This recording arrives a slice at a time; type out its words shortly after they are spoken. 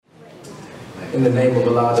In the name of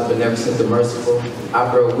Allah, the Beneficent, the Merciful, I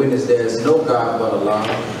bear witness there is no God but Allah,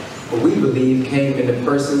 who we believe came in the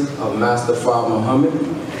person of Master Father Muhammad,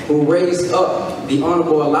 who raised up the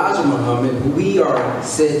Honorable Elijah Muhammad, who we are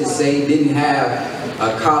said to say didn't have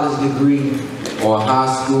a college degree or a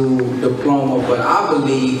high school diploma, but I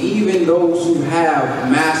believe even those who have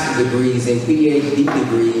master's degrees and PhD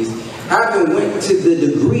degrees haven't went to the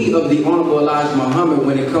degree of the Honorable Elijah Muhammad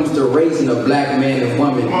when it comes to raising a black man and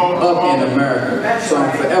woman up in America. So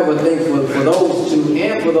I'm forever thankful for those two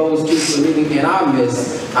and for those two believing in our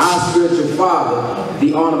midst, our spiritual father,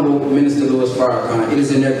 the Honorable Minister Louis Farrakhan. It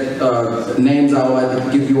is in their names I would like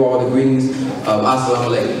to give you all the greetings of Assalamu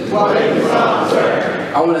alaikum.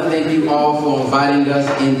 I want to thank you all for inviting us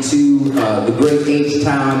into the great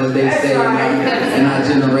H-Town, as they say in our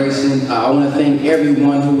generation. I want to thank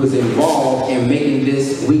everyone who was involved in making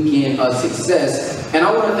this weekend a success. And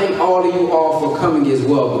I want to thank all of you all for coming as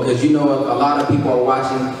well, because you know a lot of people are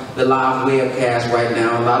watching the live webcast right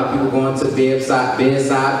now. A lot of people going to bedside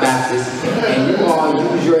Baptist, and you all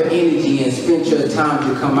use your energy and spend your time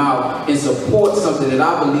to come out and support something that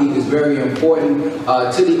I believe is very important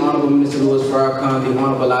to the Honorable Minister Louis Farrakhan, the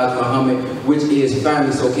Honorable Elijah Muhammad, which is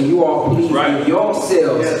family. So can you all please give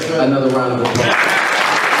yourselves another round of applause?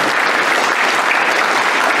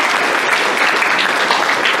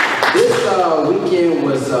 Weekend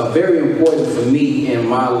was very important for me in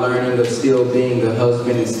my learning of still being a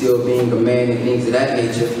husband and still being a man and things of that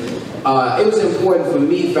nature. It was important for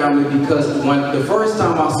me, family, because when the first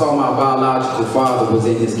time I saw my biological father was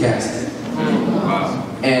in his casket.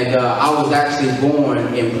 And I was actually born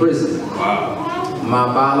in prison. My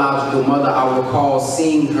biological mother, I recall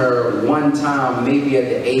seeing her one time, maybe at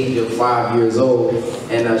the age of 5 years old,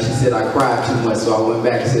 and she said I cried too much, so I went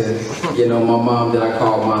back to, you know, my mom that I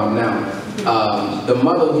call mom now. The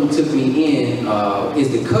mother who took me in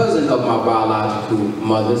is the cousin of my biological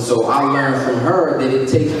mother, so I learned from her that it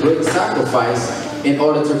takes great sacrifice in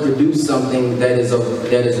order to produce something that is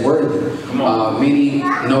worthy. Many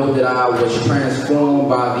know that I was transformed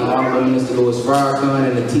by the Honorable Minister Louis Farrakhan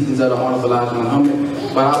and the teachings of the Honorable Elijah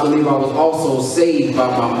Muhammad, but I believe I was also saved by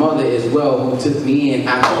my mother as well, who took me in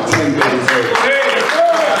after 10 days old.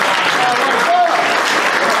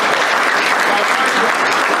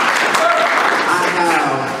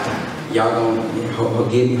 Y'all gonna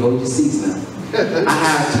hold your seats now. I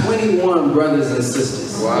have 21 brothers and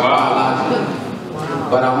sisters. Wow.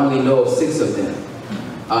 But I only know of 6 of them.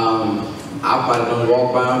 I probably don't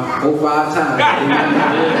walk by them 4 or 5 times.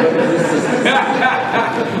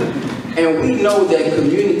 And we know that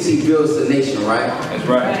community builds the nation, right? That's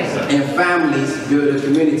right. And families build a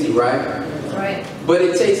community, right? Right. But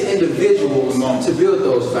it takes individuals to build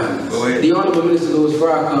those families. The Honorable Minister Louis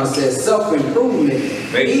Farrakhan says self-improvement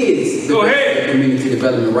is the community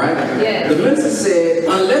development, right? Yeah. The minister said,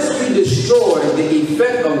 unless we destroy the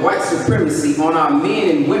effect of white supremacy on our men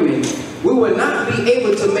and women, we will not be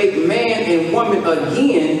able to make man and woman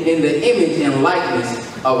again in the image and likeness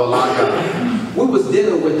of Allah God. We was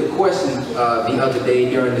dealing with the question the other day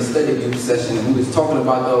during the study group session, and we was talking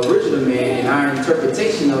about the original man and our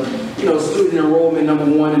interpretation of, you know, student enrollment number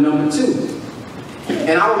 1 and number 2.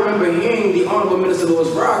 And I remember hearing the Honorable Minister Louis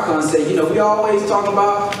Farrakhan say, you know, we always talk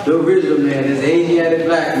about the original man as the Asiatic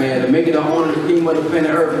black man, to make it the owner of the cream of the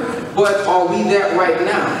planet Earth. But are we that right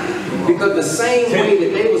now? Because the same way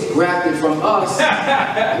that they was grafted from us,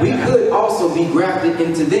 we could also be grafted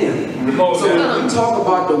into them. So when we talk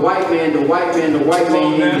about the white man, and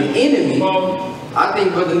the enemy, I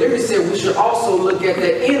think Brother Leary said we should also look at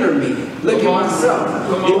the inner me. Look at myself.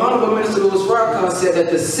 The Honorable Minister Louis Farrakhan said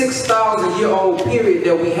that the 6,000-year-old period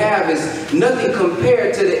that we have is nothing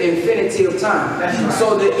compared to the infinity of time.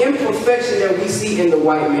 So the imperfection that we see in the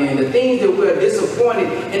white man, the things that we're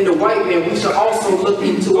disappointed in the white man, we should also look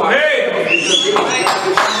into ourselves.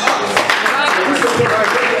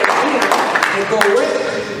 And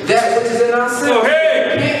correct that which is in ourselves. We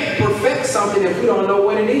can't perfect something if we don't know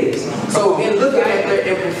what it is. So in looking at their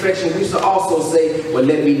imperfection, we should also say, well,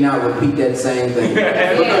 let me not repeat that same thing.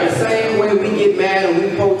 Because the same way we get mad and we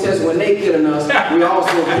protest when they killing us, we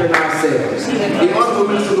also killing ourselves. The Honorable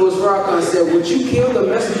Minister Louis Farrakhan said, would you kill the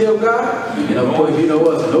messenger of God? And of course, you know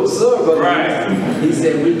us, no sir, but he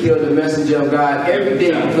said we kill the messenger of God every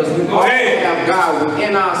day because we also have God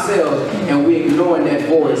within ourselves and we're ignoring that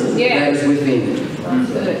voice that is within.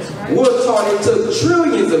 We're taught it took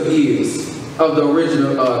trillions of years of the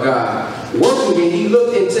original God working, and he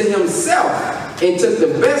looked into himself and took the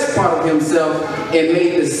best part of himself and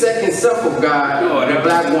made the second self of God the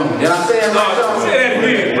black woman. Did I say that right? Say that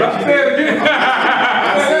again, bro. Say it again.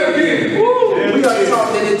 Say it again. We are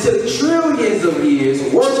taught that it took trillions of years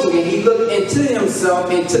working, and he looked into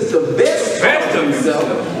himself and took the best of himself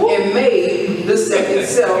and made the second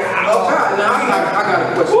self of God. Now I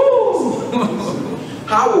got a question.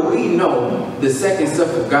 How will we know the second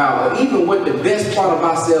self of God, or even what the best part of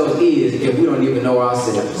ourselves is, if we don't even know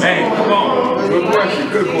ourselves? Man, come on. Good question.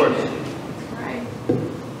 Good question.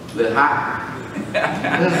 Little hot.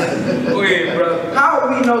 Go ahead, brother. How will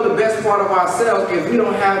we know the best part of ourselves if we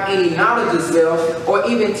don't have any knowledge of self or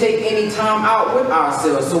even take any time out with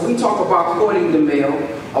ourselves? So we talk about courting the male,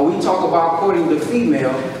 or we talk about courting the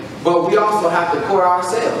female, but we also have to court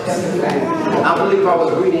ourselves. I believe I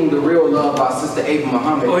was reading The Real Love by Sister Ava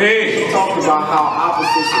Muhammad. She talked about how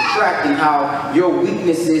opposites attract and how your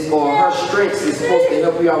weaknesses or her strengths is supposed to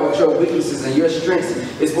help you out with your weaknesses, and your strengths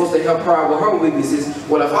is supposed to help her out with her weaknesses.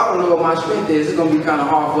 Well, if I don't know what my strength is, it's going to be kind of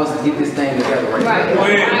hard for us to get this thing together right now.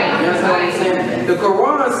 You understand what I'm saying? The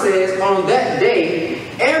Quran says, on that day,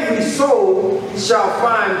 every soul shall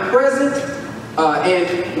find present and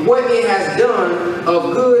what it has done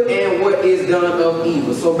of good and what is done of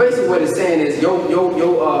evil. So basically what it's saying is your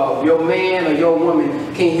man or your woman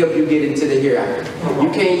can't help you get into the hereafter. You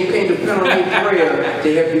can't depend on his prayer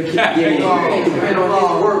to help you keep getting in. You can't depend on his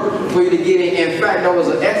work for you to get in. In fact, there was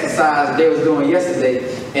an exercise they was doing yesterday,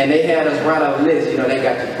 and they had us write out a list. You know, they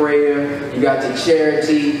got your prayer, you got your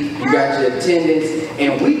charity, you got your attendance,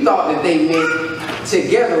 and we thought that they meant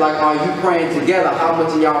together, like, are you praying together? How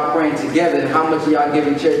much of y'all praying together, and how much of y'all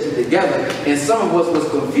giving charity together? And some of us was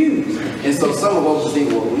confused, and so some of us was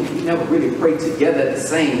thinking, well, we never really prayed together at the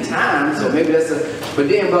same time, so maybe that's a. But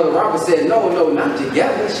then Brother Robert said, no, not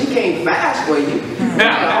together. She can't fast for you.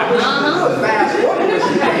 I wish she would fast for me, but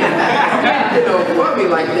she can't fast, you know, for me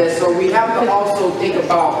like that. So we have to also think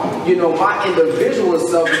about, you know, my individual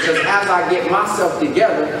self, because as I get myself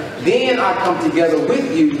together, then I come together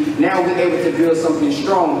with you. Now we're able to build something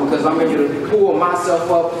strong, because I'm able to pull myself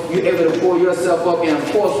up, you're able to pull yourself up, and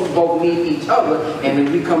of course we both need each other, and then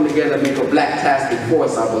we come together and make a black-tastic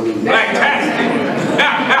force, I believe. Black-tastic!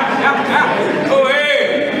 Go ahead!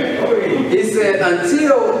 He said,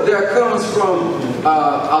 until there comes from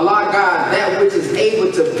Allah God that which is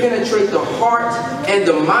able to penetrate the heart and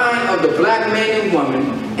the mind of the black man and woman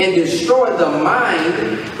and destroy the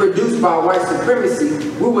mind produced by white supremacy,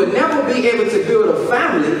 we would never be able to build a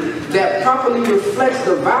family that properly reflects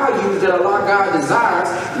the values that Allah God desires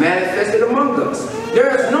manifested among us.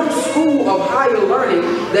 There is no school of higher learning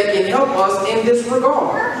that can help us in this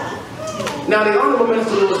regard. Now, the Honorable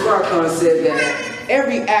Minister Louis Farrakhan said that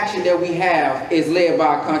every action that we have is led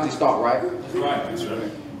by a conscious thought, right? That's right, that's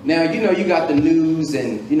right. Now, you know, you got the news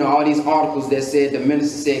and, you know, all these articles that said the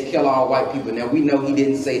minister said kill all white people. Now, we know he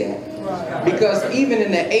didn't say that. Right. Because even in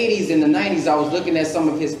the 80s and the 90s, I was looking at some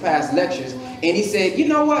of his past lectures, and he said, you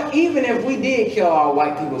know what, even if we did kill all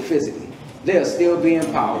white people physically, they'll still be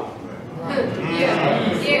empowered.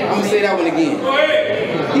 Yeah. I'm going to say that one again.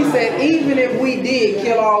 He said, even if we did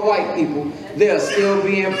kill all white people, they'll still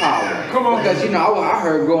be empowered. Come on. Because, you know, I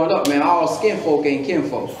heard growing up, man, all skin folk ain't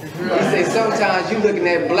kinfolk. He said sometimes you're looking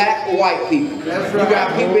at black, white people. That's right. You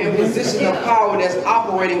got people in positions of power that's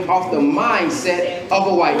operating off the mindset of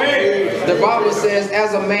a white man. The Bible says,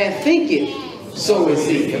 as a man thinketh, so is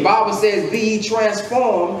he. The Bible says, be ye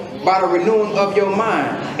transformed by the renewing of your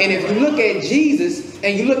mind. And if you look at Jesus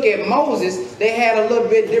and you look at Moses, they had a little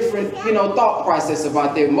bit different, you know, thought process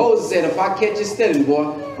about that. Moses said, if I catch you stealing,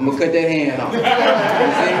 boy, I'm going to cut that hand off.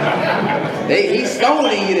 He's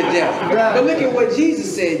stoning you to death. But look at what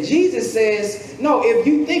Jesus said. Jesus says, no, if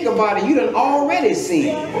you think about it, you done already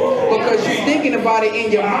sinned. Because you're thinking about it in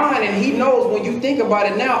your mind, and he knows when you think about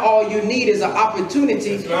it now, all you need is an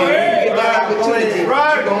opportunity. And when you get that opportunity,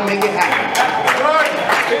 you're going to make it happen.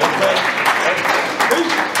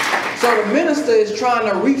 So the minister is trying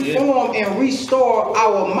to reform and restore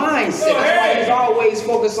our mindset. That's why he's always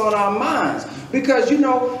focused on our minds. Because, you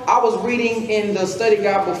know, I was reading in the study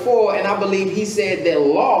guide before, and I believe he said that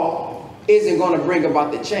law isn't going to bring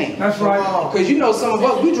about the change. That's right. Because, you know, some of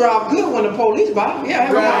us, we drive good when the police by. Yeah,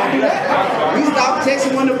 we all do that. We stop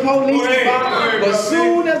texting when the police is by. But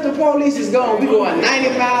soon as the police is gone, we going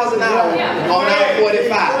 90 miles an hour on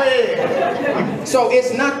I-45. So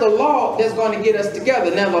it's not the law that's going to get us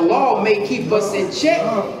together. Now, the law may keep us in check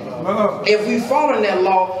if we follow that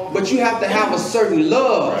law, but you have to have a certain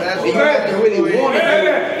love, and you have to really want to do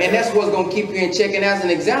it, and that's what's going to keep you in check. And as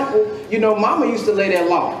an example, you know, Mama used to lay that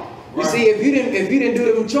law. You see, if you didn't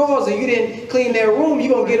do them chores and you didn't clean that room,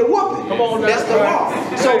 you're gonna get a whooping. That's the law.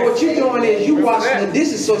 So what you're doing is you washing the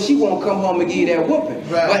dishes so she won't come home and give you that whooping.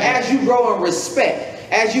 But as you grow in respect,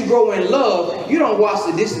 as you grow in love, you don't wash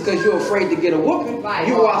the dishes because you're afraid to get a whooping.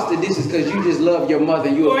 You wash the dishes because you just love your mother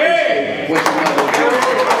and you appreciate what your mother does.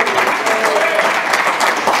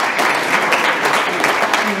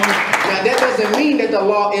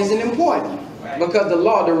 law isn't important. Because the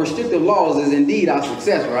law, the restrictive laws is indeed our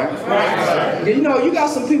success, right? You know, you got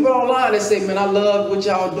some people online that say, man, I love what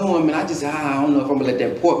y'all doing, man. I don't know if I'm gonna let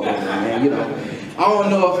that pork go, man, you know. I don't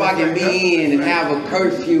know if I can be in and have a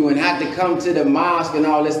curfew and have to come to the mosque and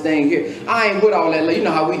all this thing here. I ain't with all that. You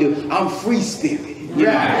know how we do. I'm free spirited. You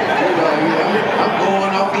know, I'm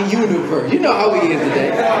going off the universe. You know how we is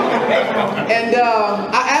today. And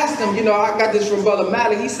I asked him, you know, I got this from Brother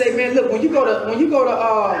Malik. He said, man, look, when you go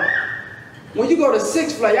to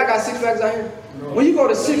Six Flags, y'all got Six Flags out here? When you go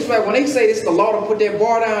to Six Flags, when they say it's the law to put that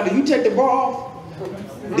bar down, do you take the bar off?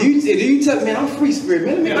 Do you tell, man, I'm free spirit,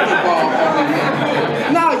 man, let me get that bar off of me,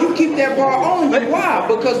 man. No, you keep that bar on you. Why?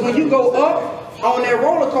 Because when you go up on that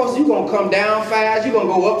roller coaster, you're going to come down fast, you're going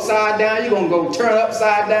to go upside down, you're going to go turn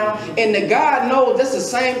upside down, and the God knows that's the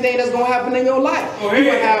same thing that's going to happen in your life. You're going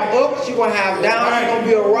to have ups, you're going to have downs, it's going to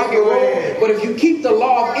be a rocky road. But if you keep the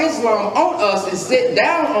law of Islam on us and sit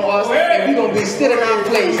down on us, and we're going to be still in our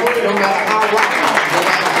place, no matter how rocky the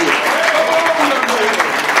life is.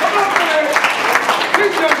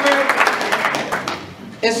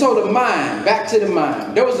 And so the mind, back to the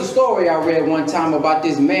mind. There was a story I read one time about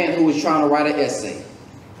this man who was trying to write an essay.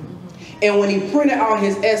 And when he printed out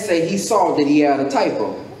his essay, he saw that he had a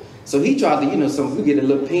typo. So he tried to, you know, we get a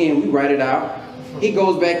little pen, we write it out. He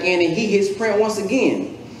goes back in and he hits print once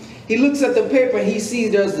again. He looks at the paper and he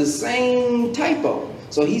sees there's the same typo.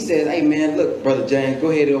 So he says, hey man, look, Brother James,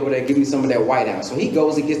 go ahead over there, give me some of that whiteout. So he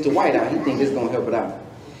goes and gets the whiteout. He thinks it's going to help it out.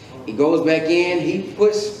 He goes back in, he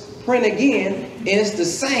puts print again, and it's the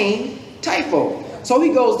same typo. So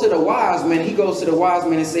he goes to the wise man. He goes to the wise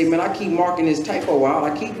man and say, man, I keep marking this typo out.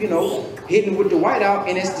 I keep, you know, hitting with the whiteout,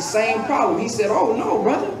 and it's the same problem. He said, oh no,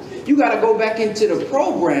 brother. You got to go back into the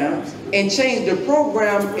program and change the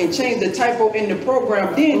program and change the typo in the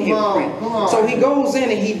program, then hit print. So he goes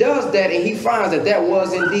in and he does that, and he finds that that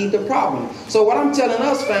was indeed the problem. So what I'm telling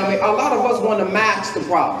us, family, a lot of us want to mask the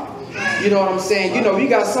problem. You know what I'm saying? You know, you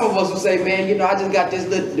got some of us who say, man, you know, I just got this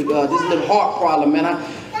little heart problem, man.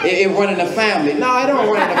 It run in the family. No, it don't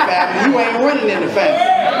run in the family. You ain't running in the family.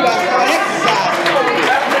 You got to start exercising a little bit.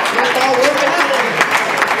 You start working out.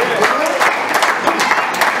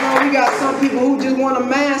 You know, we got some people who just want to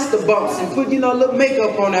mask the bumps and put, you know, a little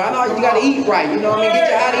makeup on there. I know you got to eat right. You know what I mean? Get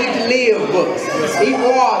your How to Eat to Live books. Eat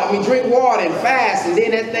water. I mean, drink water and fast, and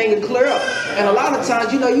then that thing will clear up. And a lot of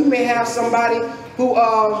times, you know, you may have somebody who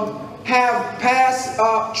have past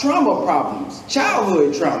trauma problems,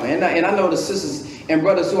 childhood trauma, and I know the sisters and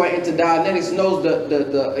brothers who are into Dianetics knows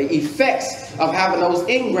the effects of having those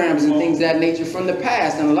engrams and things of that nature from the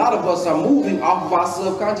past, and a lot of us are moving off of our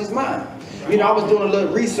subconscious mind. You know, I was doing a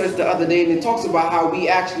little research the other day, and it talks about how we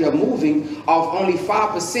actually are moving off only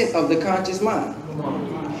 5% of the conscious mind.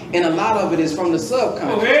 And a lot of it is from the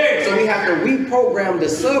subconscious. So we have to reprogram the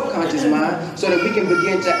subconscious mind so that we can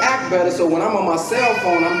begin to act better. So when I'm on my cell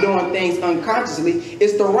phone, I'm doing things unconsciously.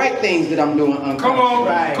 It's the right things that I'm doing unconsciously. Come on.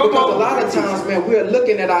 Right. Because a lot of times, man, we're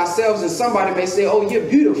looking at ourselves and somebody may say, oh, you're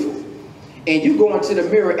beautiful. And you go into the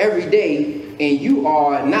mirror every day and you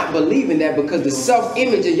are not believing that because the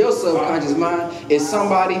self-image in your subconscious mind is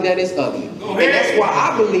somebody that is ugly. And that's why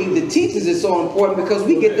I believe the teachings is so important, because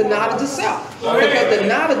we get the knowledge of self. Because the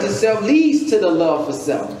knowledge of self leads to the love for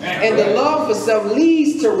self. And the love for self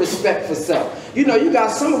leads to respect for self. You know, you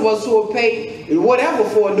got some of us who will pay whatever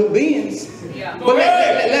for a new Benz. But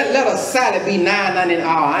let a salad be $9.99.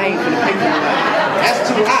 I ain't gonna pay for that. That's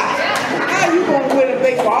too high. How you gonna willing to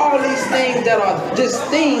pay for all these things that are just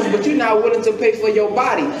things, but you're not willing to pay for your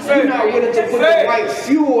body? You're not willing to put the right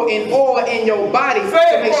fuel and oil in your body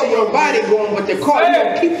to make sure your body going with the car. You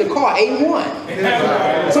don't keep the car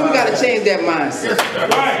A1. So we gotta change that mindset.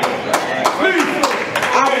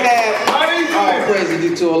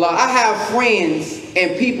 I have friends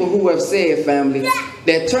and people who have said, family,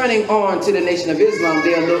 that turning on to the Nation of Islam,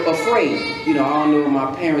 they're a little afraid. You know, I don't know what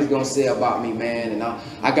my parents gonna say about me, man. And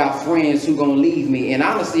I got friends who gonna leave me. And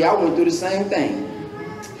honestly, I went through the same thing.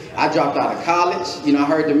 I dropped out of college. You know, I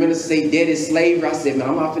heard the minister say debt is slavery. I said, man,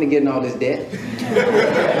 I'm not finna get in all this debt.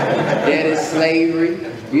 Debt is slavery.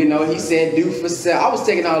 You know, he said do for self. I was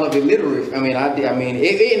taking all of it literally. I mean,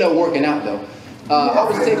 it ended up working out though. I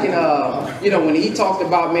was taking, you know, when he talked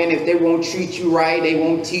about, man, if they won't treat you right, they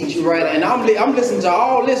won't teach you right. And I'm listening to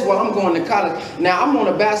all this while I'm going to college. Now, I'm on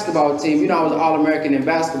a basketball team. You know, I was an All-American in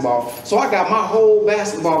basketball. So I got my whole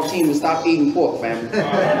basketball team to stop eating pork, family.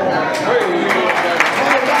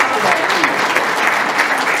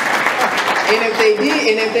 And if they did,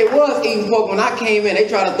 and if they was eating pork when I came in, they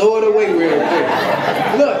try to throw it away real quick.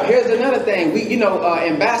 Look, here's another thing. We, in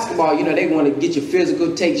basketball, they want to get you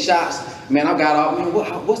physical, take shots. Man, I got out, man,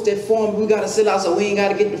 what's that form? We got to sit out, so we ain't got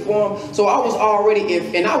to get the form. So I was already,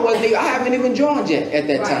 I haven't even joined yet at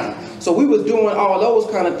that time. So we was doing all those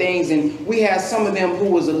kind of things, and we had some of them who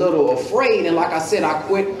was a little afraid. And like I said, I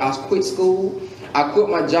quit school. I quit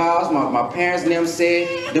my jobs. My parents and them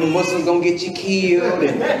said, them Muslims gonna get you killed.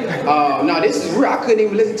 And no, this is real. I couldn't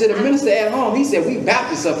even listen to the minister at home. He said, we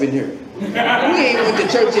Baptists up in here. We ain't went to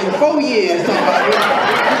church in 4 years. So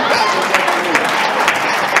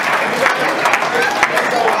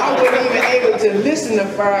I wasn't even able to listen to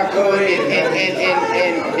Farrakhan.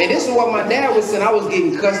 And this is what my dad was saying. I was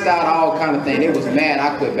getting cussed out, all kind of things. They was mad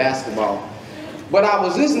I quit basketball. But I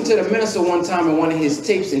was listening to the minister one time in one of his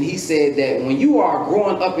tapes, and he said that when you are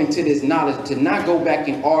growing up into this knowledge, to not go back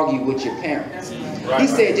and argue with your parents. He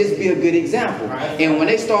said just be a good example. And when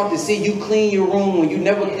they start to see you clean your room when you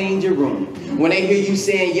never cleaned your room, when they hear you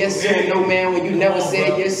saying yes sir, no ma'am, when you never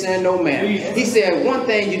said yes sir, no ma'am. He said one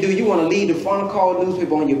thing you do, you want to leave the Final Call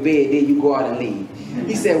newspaper on your bed, then you go out and leave.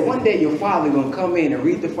 He said one day your father going to come in and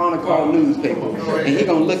read the Final Call newspaper, and he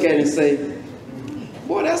going to look at it and say,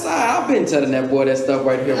 boy, that's how I've been telling that boy that stuff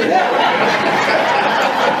right here. And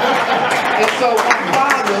so my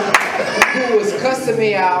father, who was cussing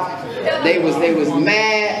me out, they was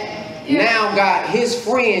mad. Now got his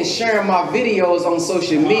friends sharing my videos on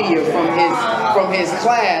social media from his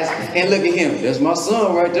class, and look at him. That's my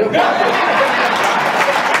son right there.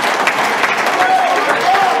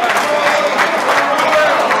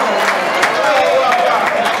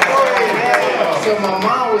 So my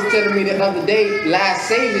mom was telling me the other day, last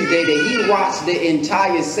Savior's Day, that he watched the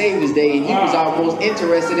entire Savior's Day and he was almost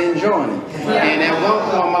interested in joining. And at one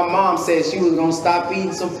point, my mom said she was going to stop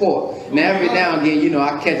eating some pork. Now, every now and then,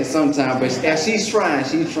 I catch it sometime, but she's trying.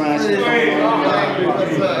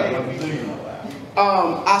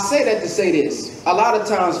 I say that to say this. A lot of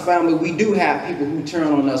times, family, we do have people who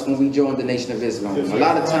turn on us when we join the Nation of Islam. A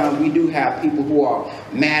lot of times, we do have people who are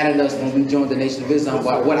mad at us when we join the Nation of Islam.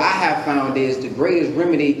 But what I have found is the greatest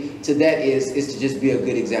remedy to that is to just be a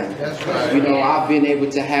good example. That's right. I've been able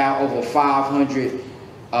to have over 500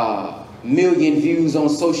 million views on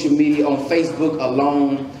social media, on Facebook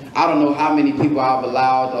alone. I don't know how many people I've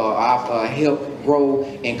allowed or I've helped grow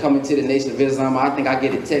and come into the Nation of Islam. I think I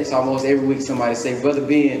get a text almost every week, somebody say, Brother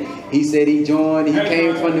Ben, he said he joined, he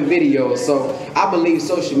came from the video. So I believe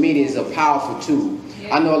social media is a powerful tool.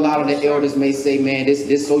 I know a lot of the elders may say, man,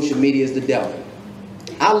 this social media is the devil.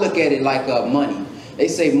 I look at it like money. They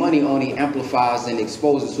say money only amplifies and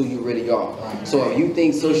exposes who you really are. So if you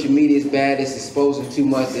think social media is bad, it's exposing too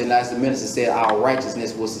much, then as the minister said, our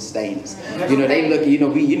righteousness will sustain us. They look,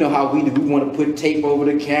 how we do. We want to put tape over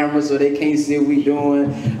the camera so they can't see what we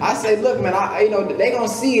doing. I say, look, man, they gonna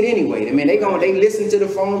see it anyway. I mean, they listen to the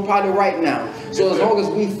phone probably right now. So as long as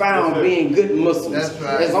we found being good Muslims,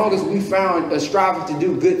 as long as we found striving to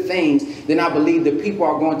do good things, then I believe the people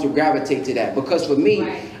are going to gravitate to that. Because for me,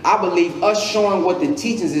 I believe us showing what the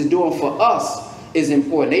teachings is doing for us is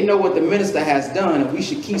important. They know what the minister has done, and we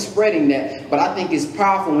should keep spreading that. But I think it's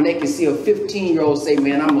powerful when they can see a 15-year-old say,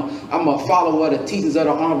 man, I'm a follower of the teachings of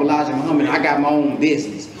the Honorable Elijah Muhammad. I got my own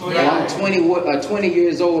business. I'm 20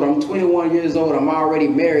 years old. I'm 21 years old. I'm already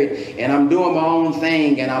married, and I'm doing my own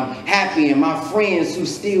thing, and I'm happy. And my friends who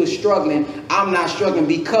still struggling, I'm not struggling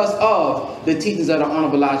because of the teachings of the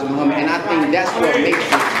Honorable Elijah Muhammad. And I think that's what makes it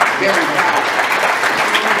very powerful.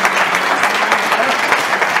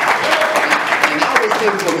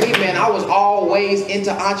 For me, man, I was always into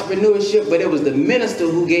entrepreneurship, but it was the minister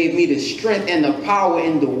who gave me the strength and the power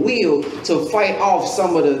and the will to fight off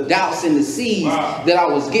some of the doubts and the seeds that I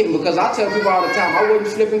was getting. Because I tell people all the time, I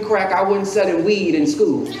wasn't flipping crack, I wasn't selling weed in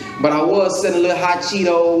school, but I was selling little hot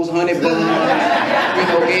Cheetos, honey buns,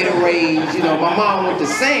 Gatorades. My mom went to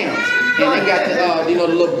Sam's. And they got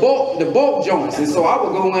the bulk joints, and so I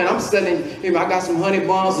would go in. I'm selling. I got some honey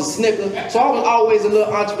buns, a Snickers. So I was always a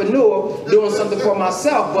little entrepreneur doing something for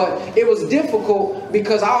myself. But it was difficult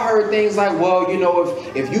because I heard things like, well,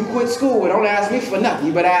 if you quit school, don't ask me for nothing.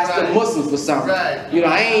 You better ask the Muslims for something.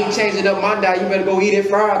 I ain't changing up my diet. You better go eat at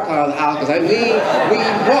Farrakhan's house because we eat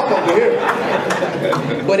pork over here.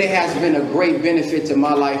 But it has been a great benefit to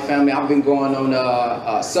my life, family. I've been going on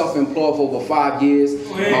self-employed for over 5 years.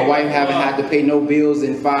 My wife haven't had to pay no bills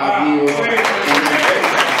in 5 years.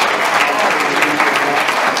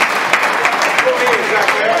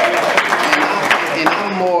 And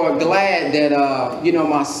I'm more glad glad that, you know,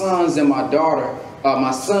 my sons and my daughter,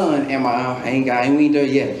 my son and my, we ain't there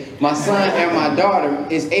yet. My son and my daughter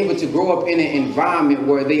is able to grow up in an environment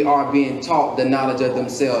where they are being taught the knowledge of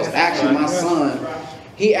themselves. Actually, my son,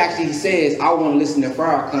 he actually says, I want to listen to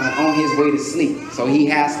Farrakhan on his way to sleep. So he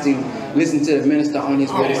has to listen to the minister on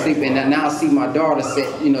his way to sleep. And I now see my daughter,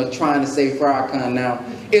 you know, trying to say Farrakhan now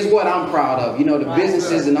is what I'm proud of. You know, the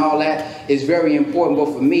businesses and all that is very important.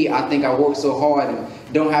 But for me, I think I work so hard and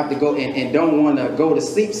don't have to go and don't want to go to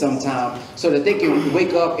sleep sometime so that they can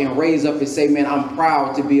wake up and raise up and say, man, I'm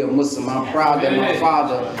proud to be a Muslim. I'm proud that my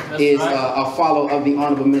father is a follower of the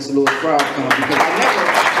Honorable Minister Louis Farrakhan, because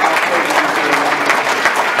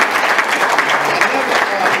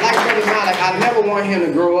I never want him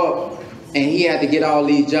to grow up and he had to get all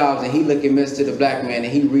these jobs and he look at Mr. the Black Man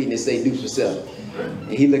and he reading and say, do for self.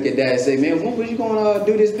 And he look at that and say, man, when was you going to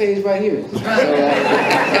do this page right here? So,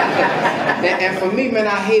 and for me, man,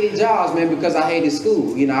 I hated jobs, man, because I hated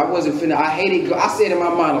school. You know, I said in my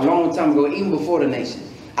mind a long time ago, even before the nation,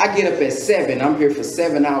 I get up at 7, I'm here for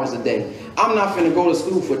 7 hours a day. I'm not finna go to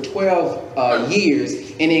school for 12 years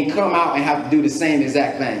and then come out and have to do the same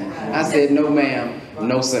exact thing. I said, no, ma'am.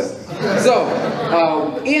 No, sir. So,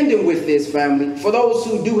 ending with this, family, for those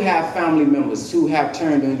who do have family members who have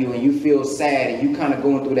turned on you and you feel sad and you kind of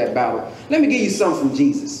going through that battle, let me give you something from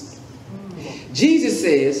Jesus. Jesus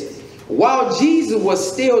says, while Jesus was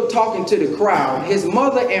still talking to the crowd, his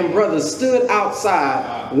mother and brothers stood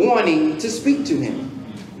outside wanting to speak to him.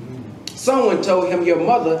 Someone told him, your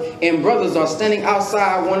mother and brothers are standing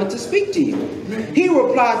outside wanting to speak to you. He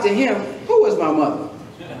replied to him, who is my mother?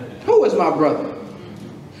 Who is my brother?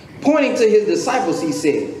 Pointing to his disciples, he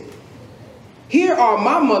said, here are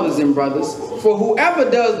my mothers and brothers, for whoever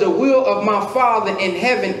does the will of my Father in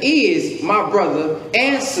heaven is my brother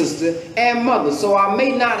and sister and mother. So I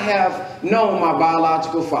may not have known my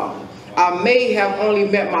biological father. I may have only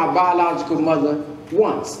met my biological mother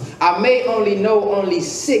once. I may only know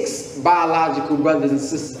 6 biological brothers and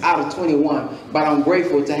sisters out of 21, but I'm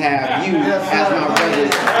grateful to have you as my brothers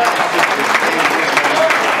and sisters.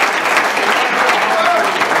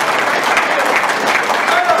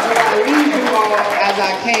 As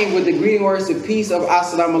I came with the greeting words of peace of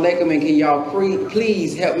Assalamu Alaikum, and can y'all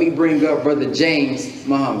please help me bring up Brother James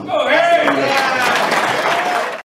Muhammad.